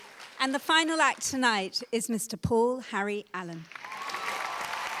And the final act tonight is Mr. Paul Harry Allen.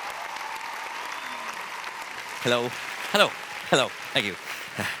 Hello. Thank you.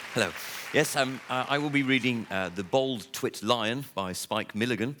 Hello. Yes, I will be reading The Bald Twit Lion by Spike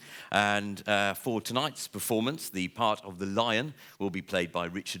Milligan. And for tonight's performance, the part of the lion will be played by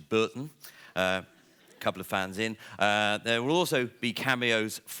Richard Burton. A couple of fans in. There will also be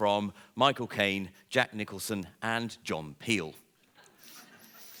cameos from Michael Caine, Jack Nicholson, and John Peel.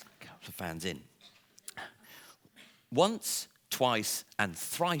 A couple of fans in. Once, twice, and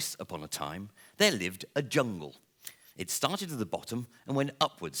thrice upon a time, there lived a jungle. It started at the bottom and went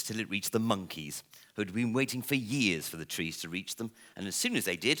upwards till it reached the monkeys, who had been waiting for years for the trees to reach them, and as soon as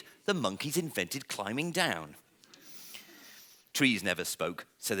they did, the monkeys invented climbing down. Trees never spoke,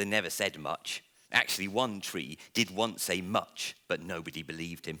 so they never said much. Actually, one tree did once say much, but nobody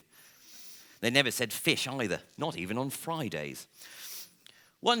believed him. They never said fish either, not even on Fridays.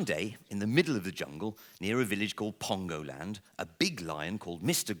 One day, in the middle of the jungle, near a village called Pongoland, a big lion called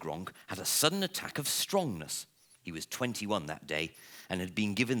Mr. Gronk had a sudden attack of strongness. He was 21 that day and had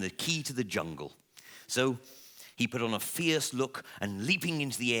been given the key to the jungle. So he put on a fierce look and, leaping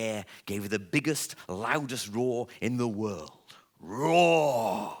into the air, gave the biggest, loudest roar in the world.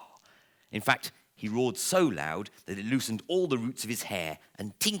 Roar! In fact, he roared so loud that it loosened all the roots of his hair,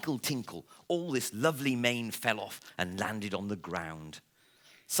 and tinkle, tinkle, all this lovely mane fell off and landed on the ground.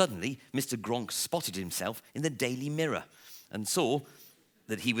 Suddenly, Mr. Gronk spotted himself in the Daily Mirror and saw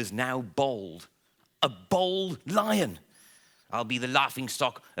that he was now bald. A bald lion. I'll be the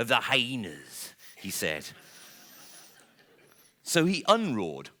laughingstock of the hyenas, he said. So he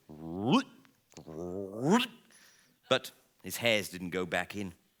unroared. But his hairs didn't go back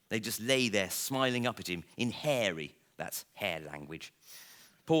in. They just lay there smiling up at him in hairy, that's hair language.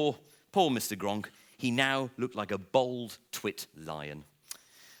 Poor Mr. Gronk, he now looked like a bald twit lion.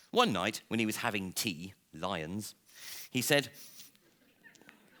 One night, when he was having tea, lions, he said,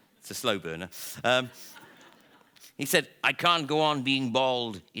 it's a slow burner, he said, I can't go on being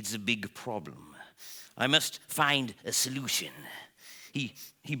bald, it's a big problem. I must find a solution.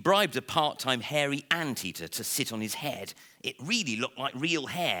 He bribed a part-time hairy anteater to sit on his head. It really looked like real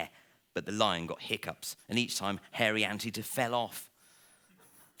hair, but the lion got hiccups, and each time hairy anteater fell off.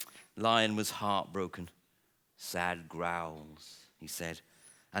 Lion was heartbroken. Sad growls, he said,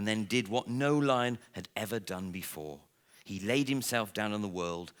 and then did what no lion had ever done before. He laid himself down on the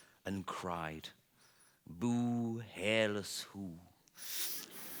world and cried, boo, hairless who.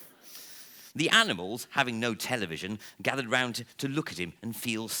 The animals, having no television, gathered round to look at him and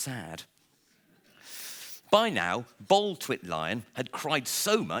feel sad. By now, Bald Twit Lion had cried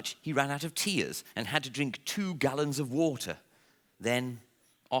so much he ran out of tears and had to drink 2 gallons of water. Then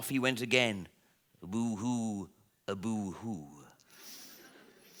off he went again, a boo-hoo, a boo-hoo.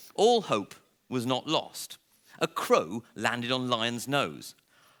 All hope was not lost. A crow landed on Lion's nose.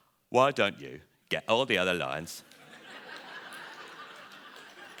 Why don't you get all the other lions?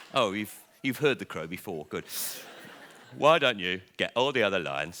 Oh, you've heard the crow before, good. Why don't you get all the other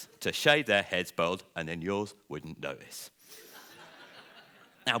lions to shave their heads bald, and then yours wouldn't notice?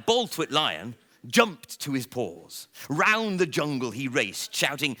 Now, Bald Twit Lion jumped to his paws. Round the jungle he raced,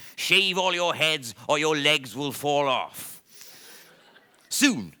 shouting, shave all your heads or your legs will fall off.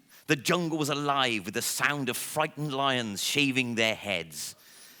 Soon, the jungle was alive with the sound of frightened lions shaving their heads.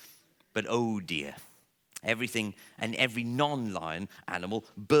 But oh dear, everything and every non-lion animal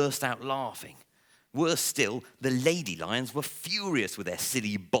burst out laughing. Worse still, the lady lions were furious with their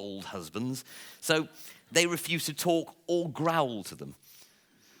silly bald husbands, so they refused to talk or growl to them.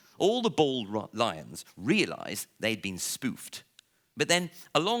 All the bald lions realized they'd been spoofed. But then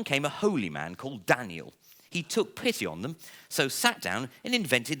along came a holy man called Daniel. He took pity on them, so sat down and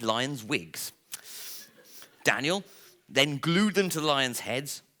invented lions' wigs. Daniel then glued them to the lions'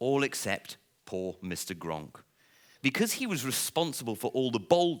 heads, all except poor Mr. Gronk. Because he was responsible for all the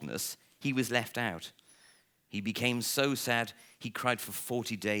baldness, he was left out. He became so sad, he cried for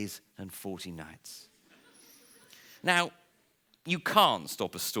 40 days and 40 nights. Now, you can't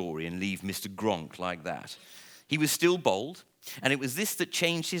stop a story and leave Mr. Gronk like that. He was still bald, and it was this that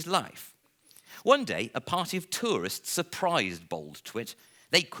changed his life. One day, a party of tourists surprised Bald Twit.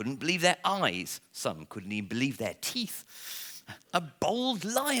 They couldn't believe their eyes. Some couldn't even believe their teeth. A bald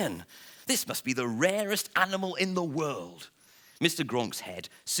lion! This must be the rarest animal in the world. Mr. Gronk's head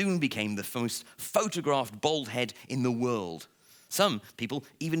soon became the most photographed bald head in the world. Some people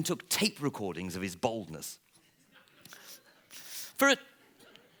even took tape recordings of his baldness. It's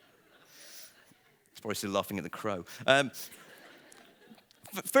probably still laughing at the crow.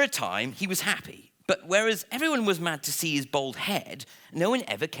 For a time, he was happy. But whereas everyone was mad to see his bald head, no one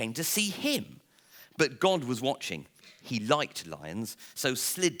ever came to see him. But God was watching. He liked lions, so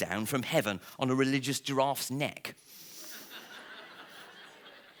slid down from heaven on a religious giraffe's neck.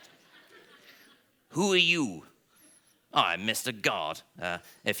 Who are you? I'm Mr. God.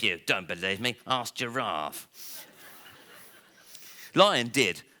 If you don't believe me, ask Giraffe. Lion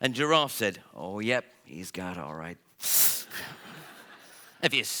did, and Giraffe said, oh, yep, he's God, all right.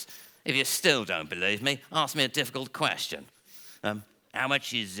 If you still don't believe me, ask me a difficult question. How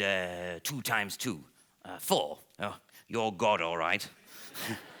much is 2 times 2? 4. Oh, you're God, all right.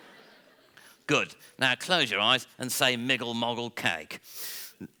 Good. Now close your eyes and say miggle moggle cake.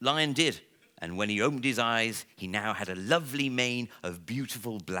 Lion did, and when he opened his eyes, he now had a lovely mane of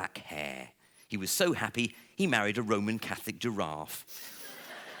beautiful black hair. He was so happy, he married a Roman Catholic giraffe.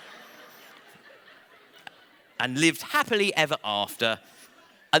 And lived happily ever after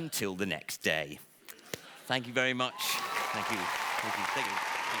until the next day. Thank you very much. Thank you. Thank you. Thank you.